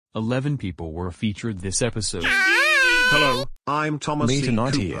11 people were featured this episode. Hello, I'm Thomas Me C.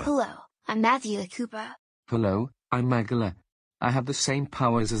 tonight Cooper. here. Hello, I'm Matthew Cooper. Hello, I'm Magala. I have the same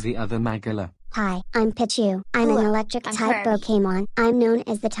powers as the other Magala. Hi, I'm Pichu. I'm Hello, an electric I'm type Kirby. Pokemon. I'm known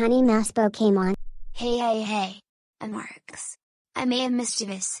as the Tiny Mouse Pokemon. Hey, I'm Marks. I'm a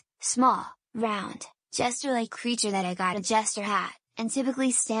mischievous, small, round, jester-like creature that I got a jester hat, and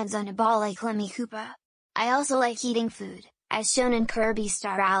typically stands on a ball like Lemmy Koopa. I also like eating food, as shown in Kirby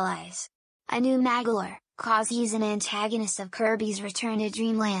Star Allies. I knew Magolor, cause he's an antagonist of Kirby's Return to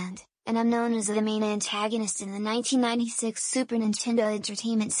Dreamland, and I'm known as the main antagonist in the 1996 Super Nintendo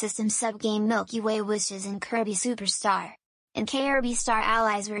Entertainment System subgame Milky Way Wishes and Kirby Superstar. In Kirby Star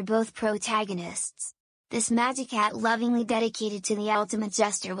Allies we're both protagonists. This magic hat lovingly dedicated to the ultimate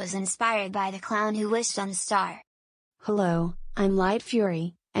jester was inspired by the clown who wished on a star. Hello, I'm Light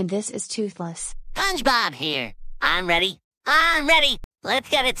Fury, and this is Toothless. SpongeBob here. I'm ready. Let's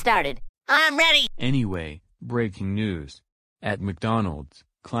get it started. I'm ready. Anyway, breaking news. At McDonald's,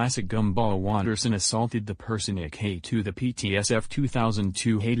 Classic Gumball Watterson assaulted the person at K2. The PTSF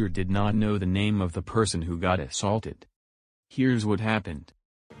 2002 hater did not know the name of the person who got assaulted. Here's what happened.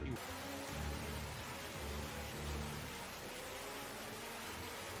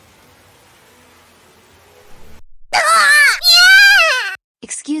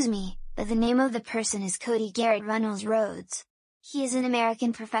 Excuse me, but the name of the person is Cody Garrett Runnels Rhodes. He is an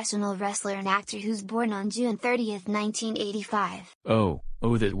American professional wrestler and actor who's born on June 30th, 1985. Oh,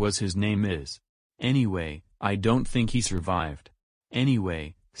 that was his name is. Anyway, I don't think he survived.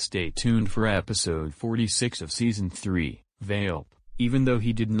 Anyway, stay tuned for episode 46 of season 3, Veiled. Even though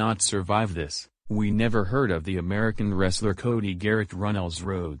he did not survive this, we never heard of the American wrestler Cody Garrett Runnels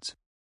Rhodes.